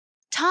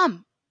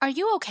Tom, are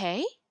you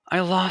okay?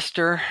 I lost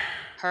her.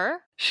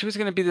 Her? She was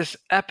going to be this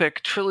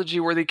epic,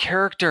 trilogy-worthy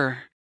character.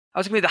 I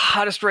was going to be the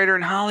hottest writer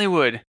in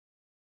Hollywood.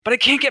 But I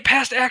can't get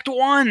past Act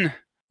 1!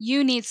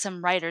 You need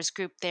some writers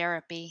group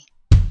therapy.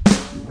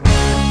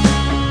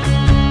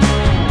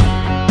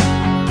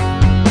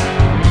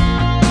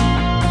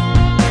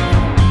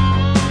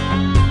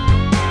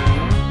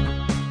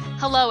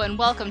 Hello and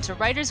welcome to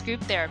Writers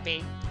Group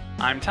Therapy.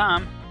 I'm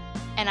Tom.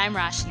 And I'm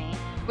Roshni.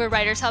 We're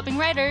writers helping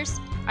writers.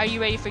 Are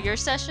you ready for your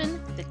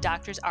session? The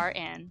doctors are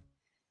in.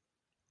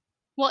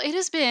 Well, it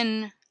has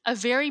been a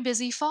very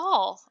busy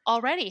fall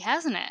already,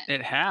 hasn't it?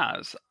 It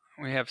has.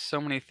 We have so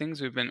many things.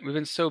 We've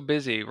been so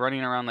busy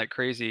running around like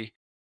crazy.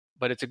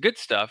 But it's a good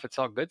stuff. It's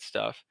all good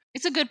stuff.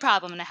 It's a good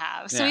problem to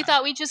have. So we Yeah.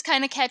 thought we'd just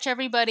kind of catch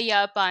everybody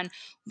up on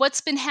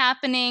what's been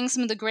happening,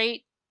 some of the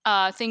great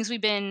things we've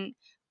been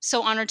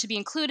so honored to be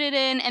included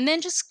in, and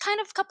then just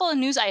kind of a couple of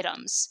news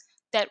items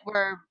that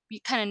were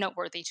kind of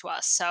noteworthy to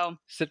us. So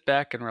Sit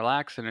back and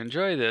relax and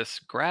enjoy this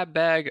grab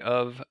bag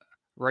of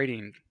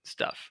writing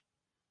stuff.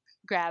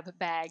 grab a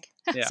bag.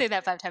 Yeah. Say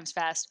that 5 times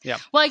fast. Yeah.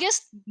 Well, I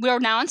guess we're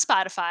now on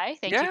Spotify.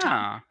 Thank you,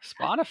 Tom.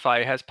 Yeah.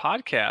 Spotify has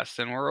podcasts,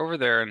 and we're over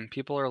there, and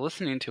people are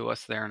listening to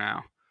us there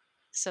now.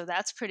 So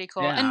that's pretty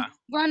cool. Yeah. And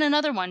we're on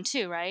another one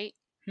too, right?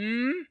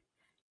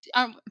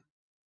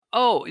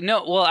 Oh,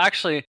 no. Well,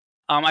 actually,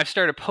 I've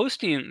started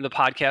posting the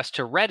podcast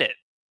to Reddit.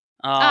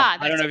 I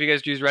don't know if you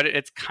guys use Reddit.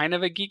 It's kind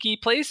of a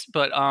geeky place,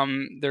 but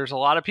there's a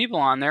lot of people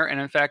on there. And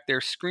in fact,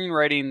 their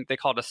screenwriting, they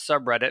call it a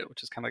subreddit,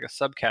 which is kind of like a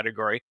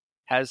subcategory,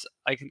 has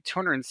like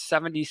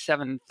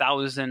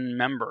 277,000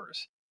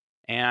 members.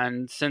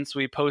 And since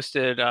we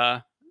posted,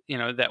 that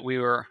we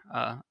were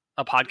a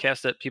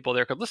podcast that people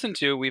there could listen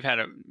to, we've had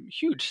a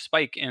huge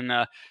spike in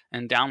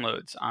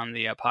downloads on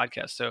the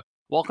podcast. So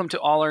welcome to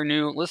all our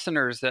new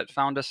listeners that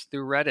found us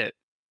through Reddit.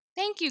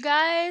 Thank you,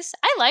 guys.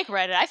 I like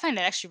Reddit. I find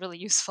it actually really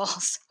useful.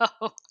 So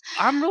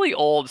I'm really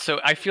old,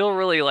 so I feel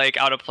really like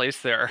out of place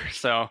there.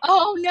 So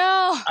oh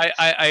no,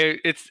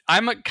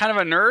 I'm kind of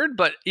a nerd,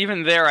 but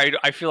even there,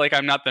 I feel like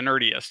I'm not the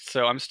nerdiest.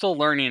 So I'm still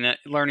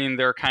learning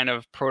their kind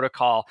of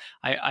protocol.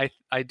 I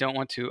don't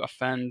want to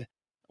offend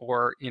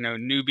or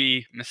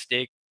newbie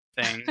mistake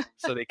thing,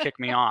 so they kick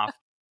me off.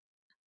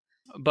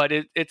 But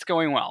it's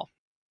going well.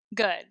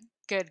 Good.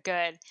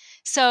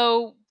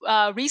 So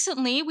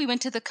recently we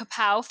went to the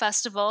Kapow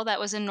Festival that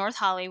was in North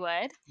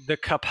Hollywood. The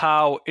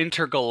Kapow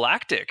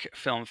Intergalactic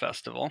Film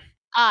Festival.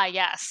 Ah,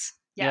 yes.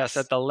 Yes,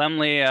 at the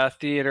Laemmle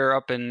Theater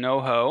up in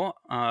NoHo.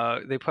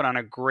 They put on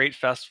a great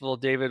festival.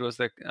 David was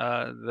the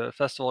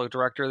festival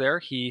director there.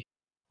 He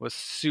was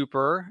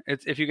super.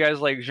 It's if you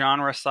guys like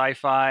genre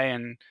sci-fi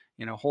and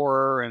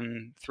horror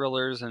and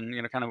thrillers and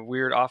kind of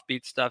weird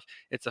offbeat stuff,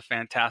 it's a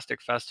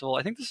fantastic festival.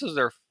 I think this is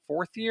their third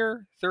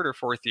or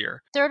fourth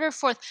year. Third or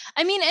fourth.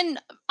 I mean, and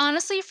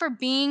honestly, for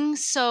being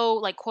so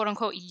like quote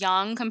unquote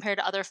young compared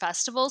to other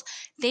festivals,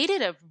 they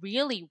did a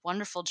really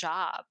wonderful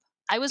job.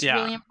 I was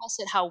really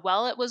impressed at how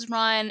well it was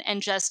run,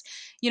 and just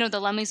the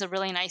Laemmle's a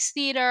really nice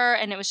theater,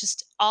 and it was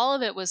just all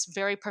of it was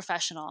very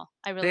professional.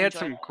 I really They had enjoyed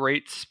some it.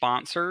 great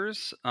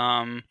sponsors,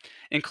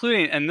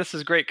 including, and this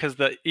is great because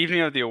the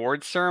evening of the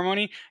awards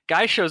ceremony,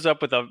 guy shows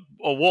up with a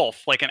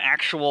wolf, like an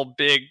actual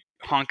big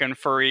honkin'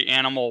 furry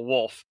animal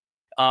wolf.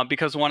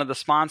 Because one of the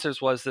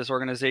sponsors was this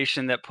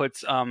organization that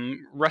puts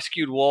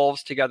rescued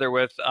wolves together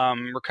with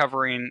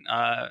recovering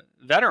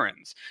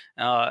veterans,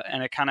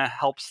 and it kind of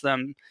helps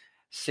them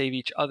save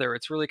each other.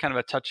 It's really kind of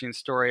a touching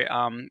story.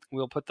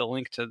 We'll put the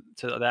link to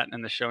that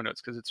in the show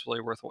notes because it's really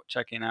worth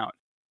checking out.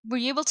 Were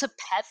you able to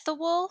pet the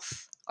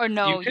wolf, or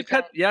no?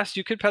 Yes,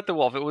 you could pet the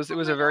wolf. It was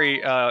a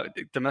very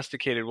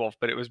domesticated wolf,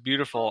 but it was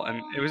beautiful,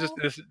 and it was just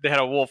this. They had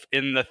a wolf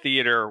in the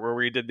theater where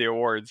we did the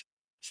awards,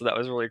 so that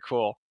was really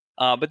cool.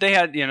 But they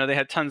had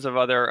tons of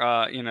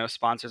other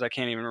sponsors. I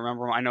can't even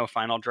remember them. I know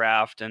Final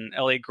Draft and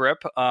LA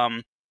Grip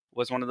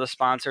was one of the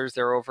sponsors.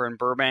 They're over in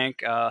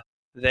Burbank.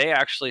 They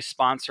actually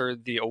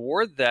sponsored the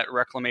award that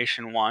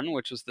Reclamation won,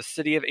 which was the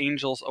City of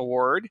Angels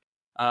Award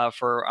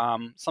for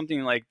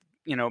something like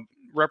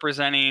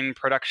representing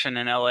production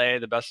in LA,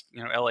 the best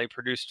LA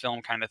produced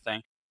film kind of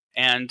thing.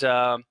 And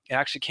it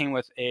actually came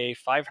with a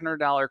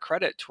 $500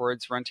 credit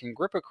towards renting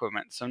grip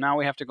equipment. So now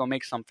we have to go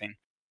make something.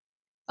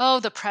 Oh,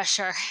 the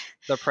pressure.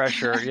 The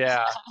pressure,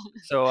 yeah.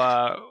 So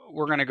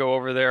we're going to go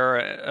over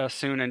there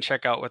soon and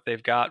check out what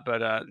they've got.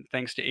 But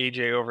thanks to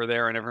AJ over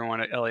there and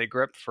everyone at LA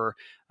Grip for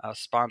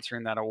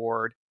sponsoring that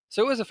award.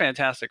 So it was a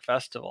fantastic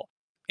festival.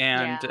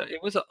 And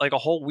it was like a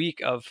whole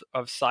week of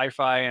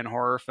sci-fi and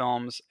horror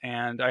films.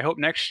 And I hope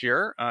next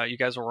year, you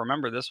guys will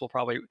remember this. We'll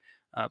probably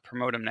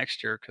promote them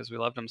next year because we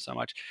loved them so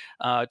much.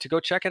 To go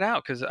check it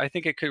out because I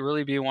think it could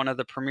really be one of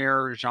the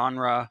premier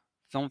genre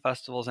film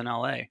festivals in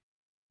LA.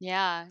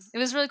 Yeah, it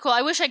was really cool.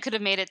 I wish I could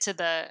have made it to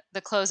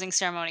the closing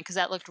ceremony because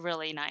that looked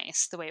really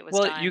nice the way it was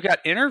done. Well, you got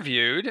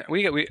interviewed.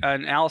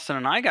 And Allison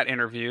and I got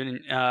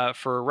interviewed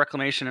for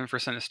Reclamation and for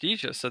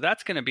Synesthesia. So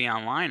that's going to be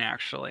online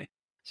actually.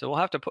 So we'll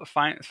have to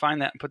find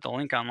that and put the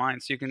link online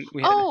so you can.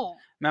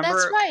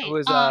 That's right. It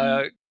was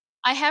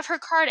I have her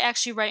card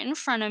actually right in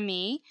front of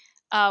me.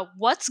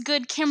 What's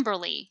Good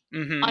Kimberly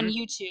on Mm-hmm.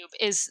 YouTube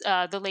is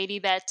the lady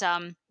that,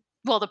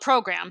 the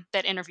program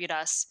that interviewed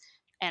us.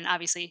 And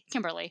obviously,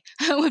 Kimberly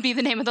would be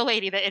the name of the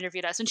lady that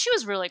interviewed us. And she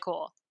was really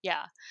cool.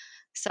 Yeah.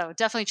 So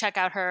definitely check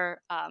out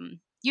her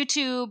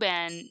YouTube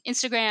and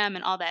Instagram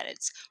and all that.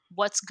 It's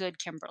What's Good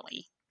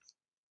Kimberly.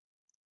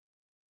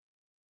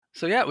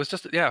 So yeah, it was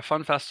just a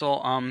fun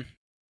festival.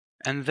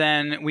 And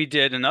then we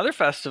did another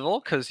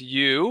festival because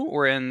you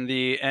were in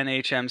the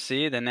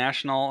NHMC, the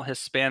National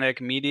Hispanic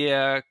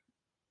Media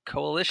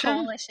Coalition.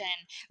 Coalition.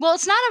 Well,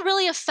 it's not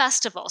really a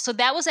festival. So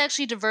that was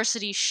actually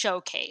Diversity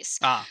Showcase.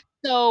 Ah,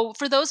 So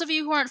for those of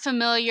you who aren't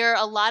familiar,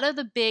 a lot of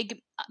the big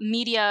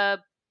media,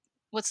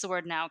 what's the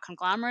word now,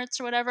 conglomerates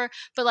or whatever,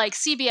 but like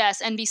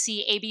CBS,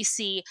 NBC,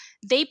 ABC,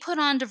 they put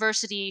on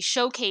diversity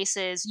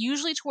showcases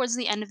usually towards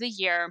the end of the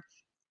year.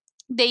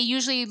 They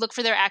usually look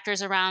for their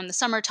actors around the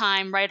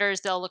summertime. Writers,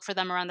 they'll look for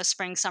them around the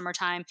spring,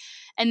 summertime.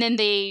 And then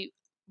they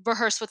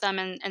rehearse with them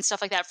and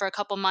stuff like that for a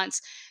couple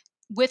months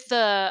with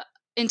the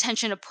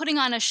intention of putting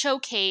on a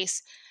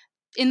showcase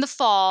in the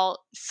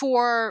fall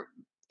for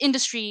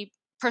industry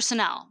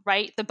personnel,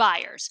 right? The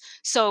buyers.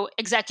 So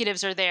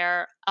executives are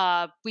there.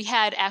 We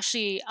had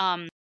actually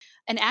an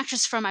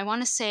actress from, I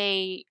want to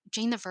say,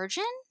 Jane the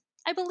Virgin,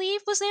 I believe,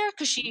 was there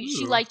because she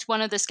ooh. liked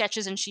one of the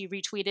sketches and she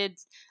retweeted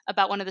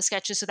about one of the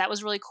sketches. So that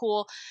was really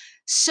cool.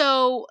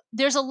 So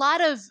there's a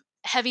lot of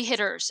heavy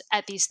hitters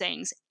at these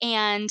things.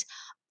 And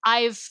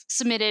I've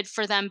submitted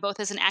for them both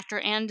as an actor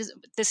and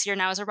this year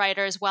now as a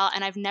writer as well.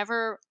 And I've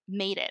never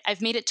made it.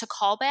 I've made it to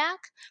callback,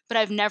 but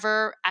I've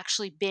never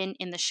actually been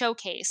in the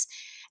showcase.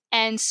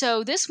 And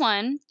so this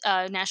one,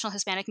 National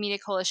Hispanic Media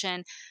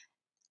Coalition,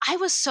 I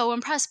was so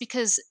impressed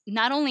because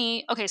not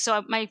only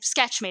so my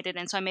sketch made it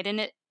in, so I made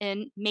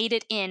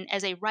it in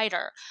as a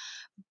writer,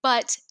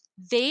 but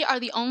they are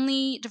the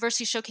only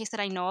diversity showcase that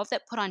I know of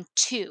that put on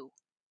two.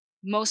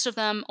 Most of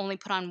them only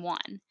put on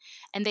one,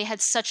 and they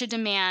had such a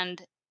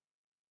demand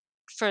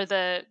for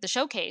the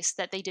showcase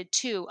that they did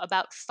two.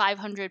 About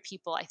 500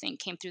 people, I think,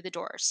 came through the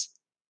doors.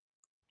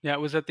 Yeah, it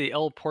was at the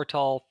El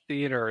Portal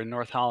Theater in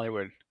North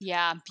Hollywood.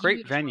 Yeah, Great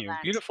beautiful venue,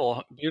 event.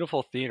 beautiful,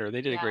 beautiful theater. They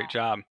did a Yeah, great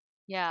job,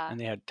 yeah. and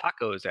they had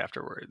tacos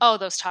afterwards. Oh,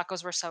 those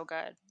tacos were so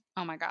good.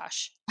 Oh my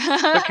gosh.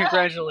 But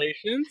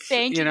congratulations,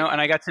 Thank and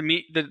I you. got to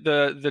meet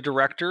the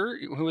director.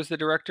 Who was the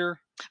director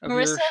of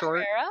your Marissa short?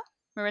 Herrera.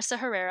 Marissa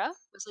Herrera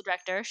was the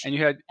director. And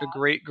you had a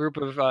great group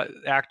of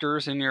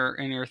actors in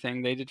your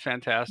thing. They did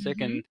fantastic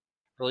Mhm. and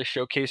really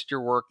showcased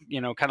your work.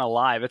 Kind of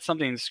live. It's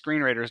something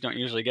screenwriters don't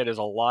usually get is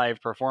a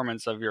live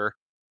performance of your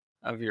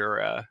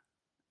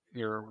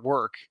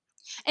work.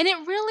 And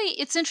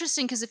it's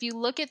interesting because if you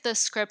look at the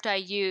script I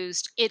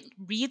used, it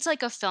reads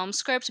like a film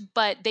script,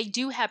 but they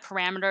do have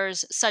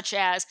parameters such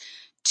as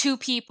two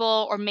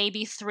people or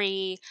maybe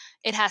three.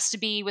 It has to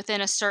be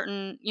within a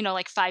certain,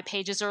 like 5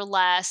 pages or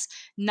less.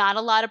 Not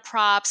a lot of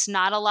props,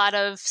 not a lot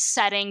of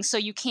settings. So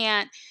you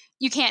can't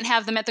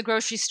have them at the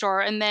grocery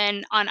store and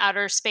then on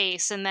outer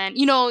space and then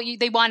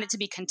they want it to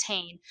be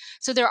contained.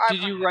 So there are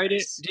Did you write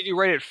it? parameters. Did you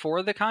write it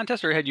for the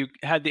contest, or had you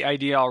had the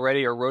idea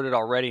already, or wrote it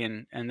already,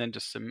 and then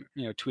just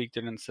tweaked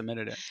it and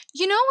submitted it?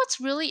 You know what's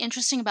really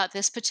interesting about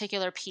this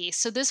particular piece?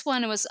 So this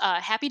one was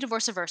Happy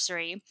Divorce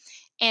Anniversary,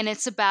 and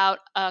it's about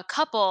a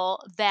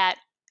couple that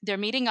they're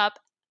meeting up.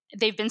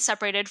 They've been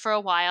separated for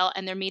a while,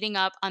 and they're meeting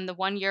up on the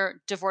 1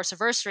 year divorce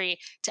anniversary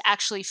to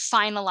actually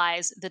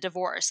finalize the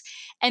divorce.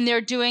 And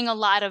they're doing a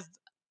lot of,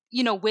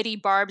 witty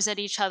barbs at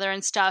each other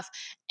and stuff.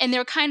 And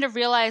they're kind of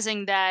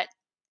realizing that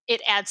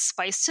it adds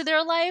spice to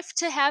their life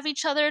to have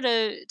each other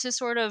to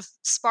sort of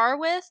spar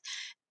with,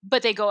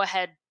 but they go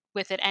ahead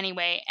with it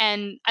anyway.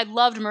 And I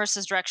loved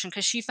Marissa's direction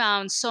because she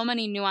found so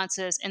many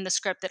nuances in the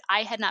script that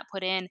I had not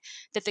put in,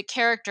 that the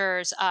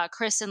characters,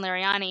 Chris and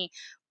Lariani,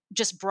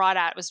 just brought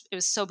out. It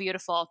was so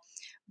beautiful.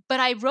 But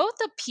I wrote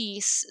the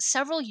piece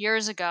several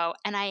years ago,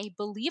 and I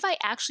believe I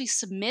actually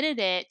submitted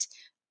it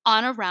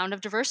on a round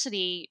of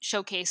diversity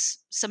showcase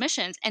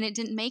submissions, and it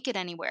didn't make it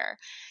anywhere.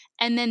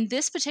 And then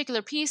this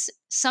particular piece,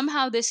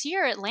 somehow this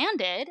year it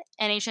landed,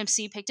 and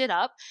HMC picked it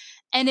up,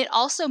 and it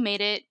also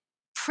made it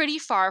pretty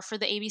far for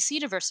the ABC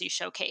Diversity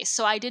Showcase.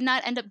 So I did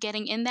not end up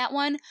getting in that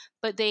one,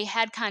 but they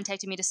had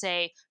contacted me to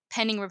say,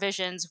 pending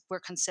revisions, we're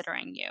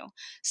considering you.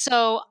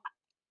 So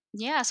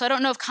yeah, so I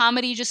don't know if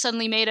comedy just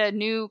suddenly made a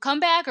new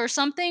comeback or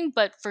something,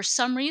 but for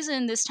some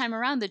reason this time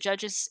around the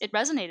judges, it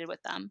resonated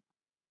with them.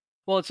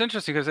 Well, it's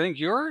interesting because I think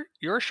your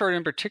short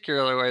in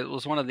particular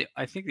was one of the,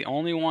 I think, the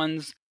only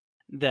ones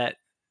that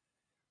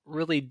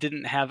really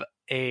didn't have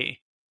a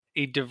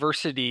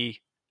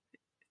diversity,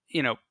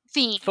 you know,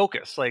 Theme.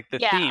 focus. Like the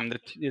Yeah. theme,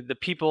 the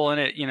people in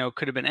it,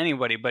 could have been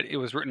anybody, but it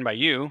was written by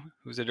you,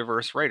 who's a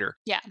diverse writer.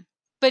 Yeah.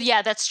 But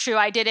yeah, that's true.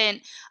 I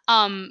didn't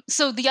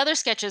so the other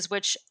sketches,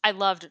 which I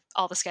loved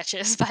all the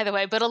sketches by the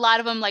way, but a lot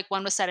of them, like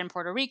one was set in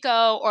Puerto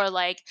Rico, or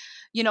like,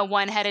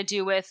 one had to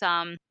do with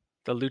The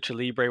Lucha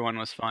Libre one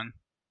was fun.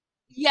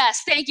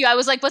 yes, thank you. I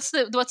was like, what's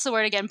the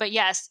word again? But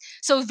yes.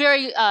 So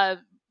very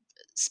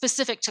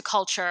specific to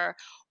culture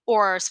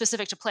or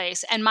specific to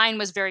place, and mine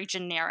was very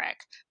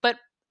generic. But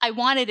I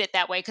wanted it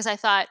that way because I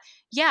thought,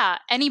 yeah,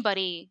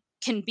 anybody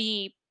can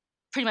be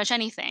pretty much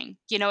anything.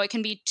 It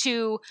can be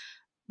two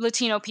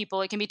Latino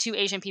people, it can be two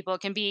Asian people,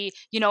 it can be,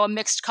 a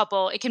mixed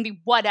couple, it can be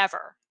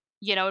whatever.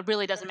 It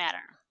really doesn't matter.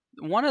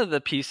 One of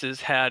the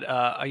pieces had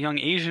a young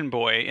Asian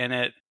boy in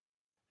it,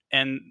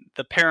 and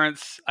the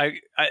parents,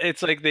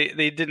 it's like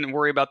they didn't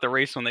worry about the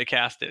race when they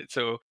cast it.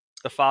 So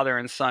the father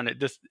and son,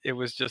 it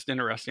was just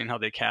interesting how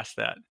they cast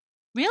that.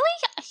 Really?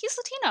 He's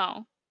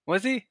Latino.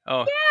 Was he?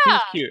 Oh, he was Yeah.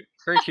 cute.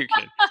 Very cute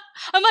kid.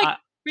 I'm like, I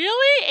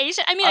really?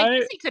 Asian? I mean, I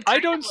guess I he could I kind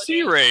of don't look see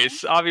Asian.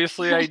 race.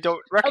 Obviously, I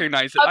don't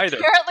recognize it either.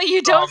 Apparently,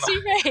 you don't Um,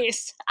 see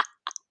race.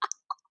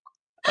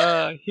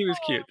 he was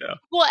cute though.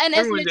 Well, and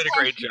Everyone did a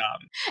great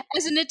job.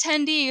 as an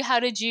attendee, how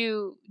did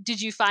you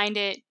find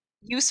it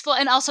useful?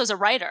 And also as a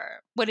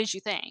writer, what did you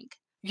think?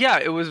 Yeah,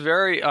 it was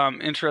very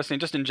interesting.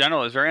 Just in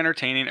general, it was very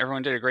entertaining.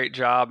 Everyone did a great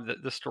job.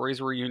 The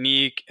stories were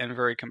unique and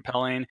very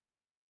compelling.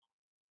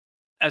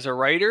 As a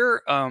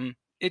writer,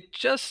 it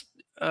just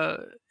uh,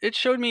 it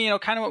showed me,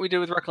 kind of what we did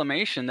with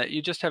Reclamation, that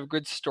you just have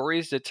good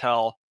stories to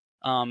tell.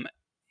 Um,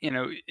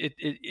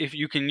 if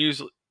you can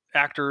use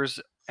actors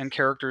and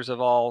characters of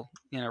all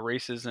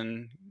races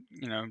and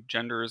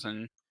genders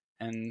and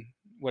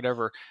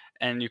whatever,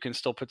 and you can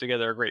still put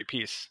together a great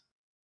piece.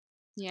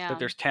 That Yeah.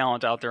 there's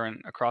talent out there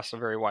and across a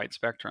very wide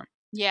spectrum.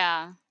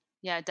 Yeah.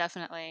 Yeah,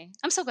 definitely.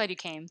 I'm so glad you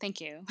came.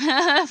 Thank you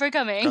for Proud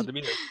coming. to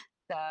be here.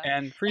 So,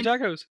 And free and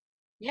tacos.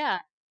 yeah.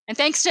 And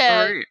thanks All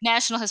to right.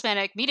 National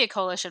Hispanic Media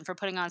Coalition for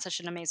putting on such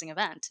an amazing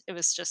event. It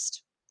was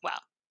just wow.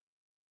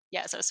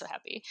 Yes, I was so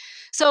happy.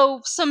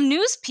 So, some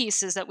news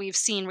pieces that we've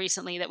seen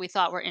recently that we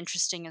thought were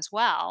interesting as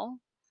well.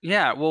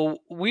 Yeah, well,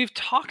 we've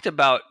talked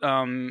about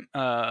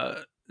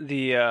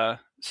the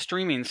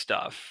streaming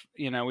stuff.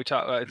 We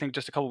talked. I think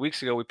just a couple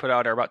weeks ago we put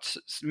out our about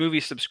movie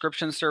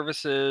subscription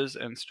services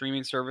and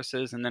streaming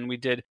services, and then we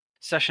did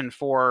session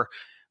 4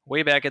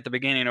 way back at the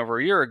beginning over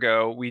a year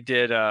ago. We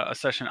did a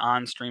session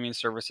on streaming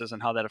services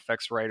and how that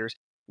affects writers.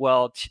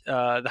 Well,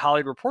 the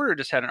Hollywood Reporter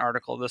just had an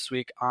article this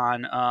week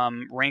on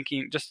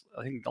ranking. Just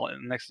I think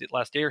the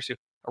last day or two,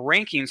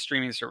 ranking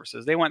streaming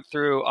services. They went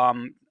through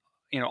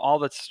all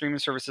the streaming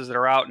services that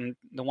are out and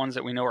the ones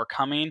that we know are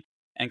coming,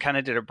 and kind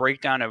of did a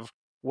breakdown of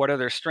what are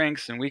their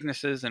strengths and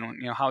weaknesses, and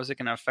how is it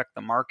going to affect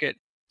the market.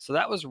 So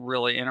that was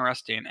really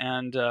interesting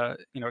and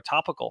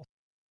topical.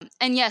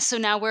 And yes, so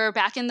now we're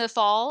back in the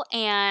fall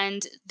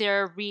and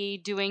they're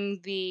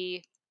redoing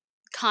the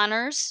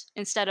Connors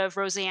instead of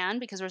Roseanne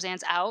because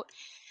Roseanne's out.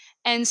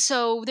 And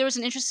so there was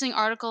an interesting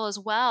article as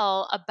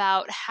well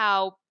about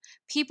how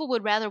people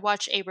would rather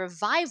watch a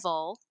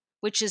revival,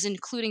 which is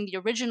including the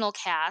original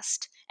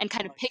cast and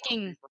kind of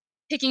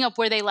picking up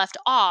where they left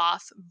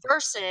off,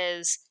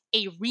 versus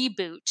a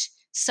reboot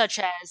such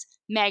as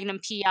Magnum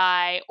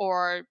PI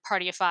or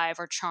Party of Five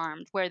or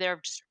Charmed, where they're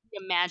just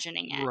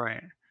imagining it.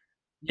 Right.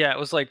 Yeah, it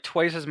was like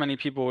twice as many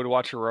people would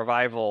watch a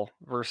revival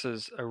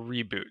versus a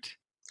reboot.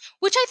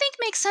 Which I think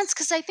makes sense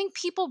because I think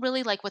people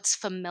really like what's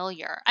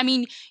familiar. I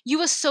mean,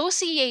 you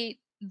associate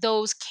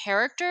those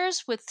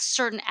characters with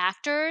certain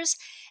actors,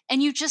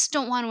 and you just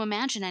don't want to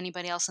imagine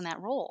anybody else in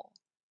that role.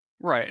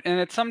 Right. And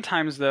it's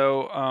sometimes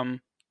though,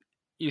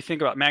 you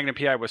think about Magnum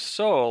PI was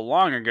so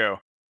long ago.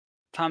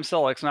 Tom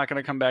Selleck's not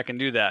going to come back and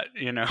do that.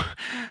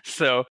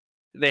 So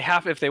they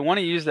have, if they want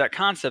to use that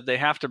concept, they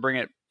have to bring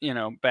it,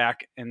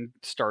 back and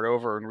start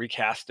over and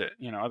recast it.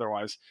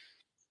 Otherwise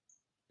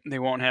they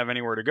won't have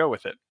anywhere to go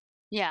with it.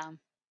 Yeah.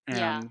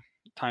 Yeah. And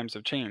times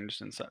have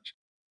changed and such.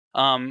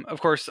 Of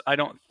course, I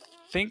don't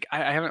think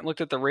I haven't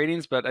looked at the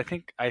ratings, but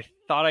I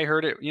thought I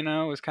heard it.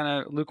 It was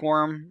kind of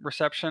lukewarm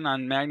reception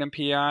on Magnum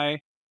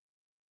PI.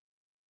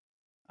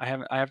 I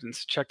haven't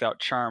checked out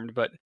Charmed,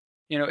 but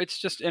it's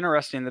just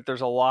interesting that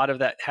there's a lot of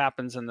that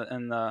happens in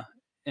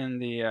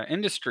the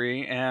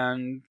industry.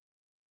 And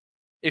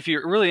if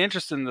you're really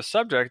interested in the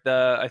subject,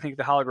 I think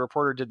the Hollywood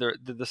Reporter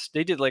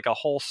they did like a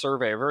whole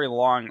survey, a very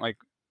long, like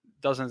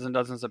dozens and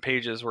dozens of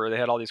pages, where they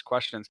had all these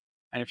questions.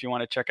 And if you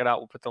want to check it out,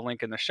 we'll put the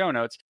link in the show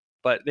notes.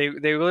 But they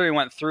literally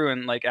went through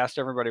and like asked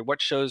everybody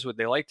what shows would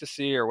they like to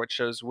see, or what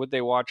shows would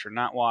they watch or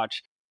not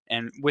watch,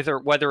 and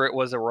whether it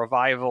was a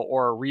revival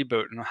or a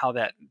reboot, and how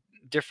that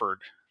differed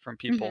from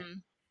people. hmm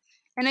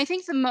And I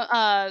think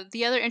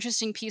the other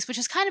interesting piece, which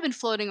has kind of been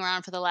floating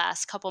around for the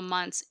last couple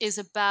months, is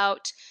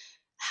about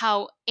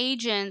how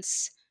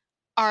agents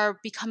are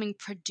becoming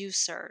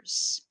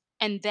producers,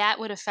 and that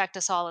would affect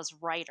us all as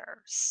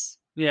writers.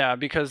 Yeah,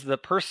 because the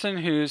person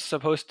who's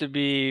supposed to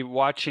be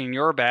watching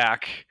your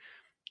back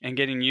and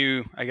getting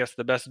you, I guess,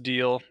 the best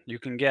deal you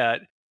can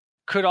get,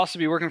 could also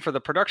be working for the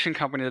production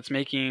company that's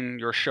making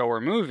your show or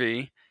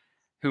movie,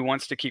 who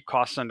wants to keep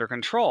costs under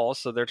control.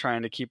 So they're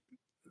trying to keep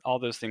all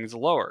those things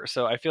lower.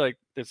 So I feel like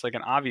it's like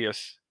an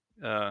obvious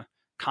uh,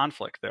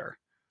 conflict there.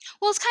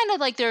 Well, it's kind of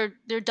like they're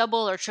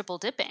double or triple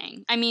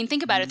dipping. I mean,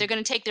 think about it. Mhm. They're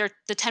going to take the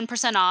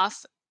 10%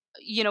 off,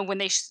 when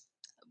they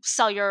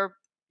sell your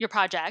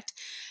project,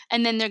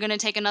 and then they're going to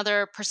take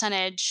another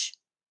percentage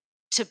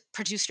to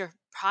produce your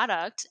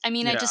product. I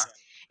mean, Yeah.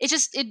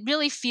 it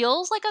really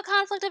feels like a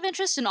conflict of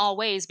interest in all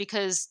ways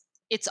because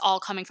it's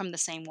all coming from the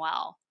same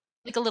well,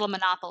 like a little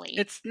monopoly.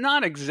 It's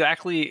not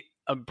exactly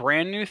a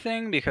brand new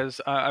thing because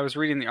I was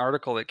reading the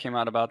article that came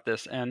out about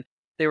this, and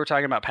they were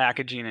talking about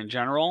packaging in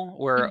general,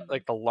 where Mhm.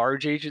 like the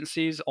large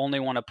agencies only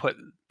want to put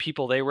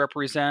people they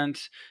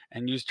represent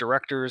and use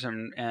directors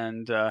and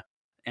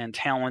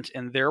talent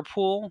in their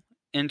pool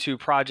into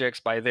projects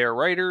by their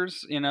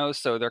writers.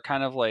 So they're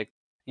kind of like,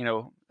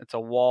 it's a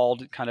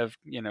walled kind of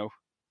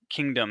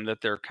kingdom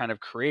that they're kind of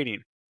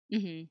creating.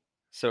 Mhm.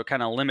 So it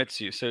kind of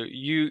limits you. So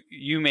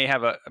you may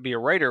have be a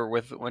writer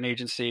with one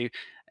agency,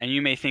 and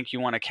you may think you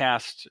want to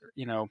cast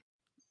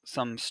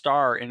some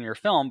star in your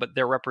film, but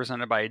they're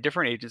represented by a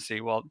different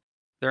agency. Well,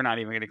 they're not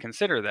even going to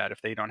consider that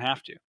if they don't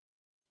have to.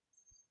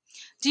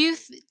 Do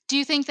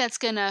you think that's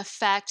going to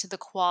affect the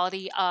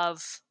quality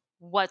of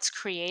what's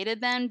created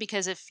then?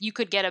 Because if you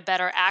could get a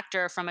better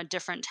actor from a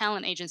different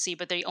talent agency,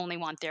 but they only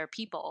want their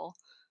people.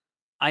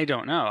 I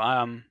don't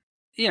know.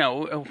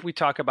 We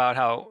talk about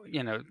how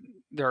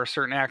there are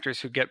certain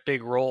actors who get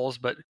big roles,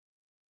 but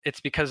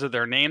it's because of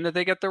their name that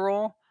they get the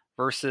role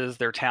versus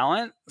their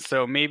talent.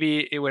 So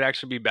maybe it would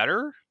actually be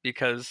better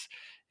because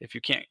if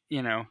you can't,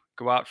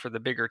 go out for the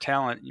bigger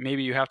talent,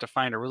 maybe you have to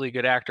find a really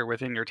good actor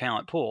within your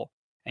talent pool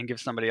and give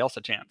somebody else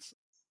a chance.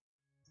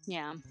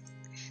 Yeah.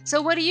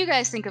 So, what do you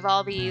guys think of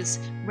all these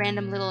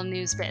random little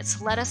news bits?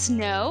 Let us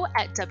know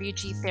at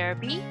WG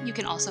Therapy. You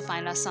can also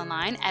find us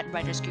online at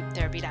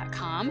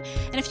writersgrouptherapy.com.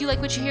 And if you like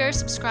what you hear,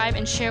 subscribe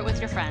and share it with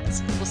your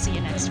friends. We'll see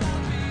you next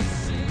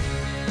week.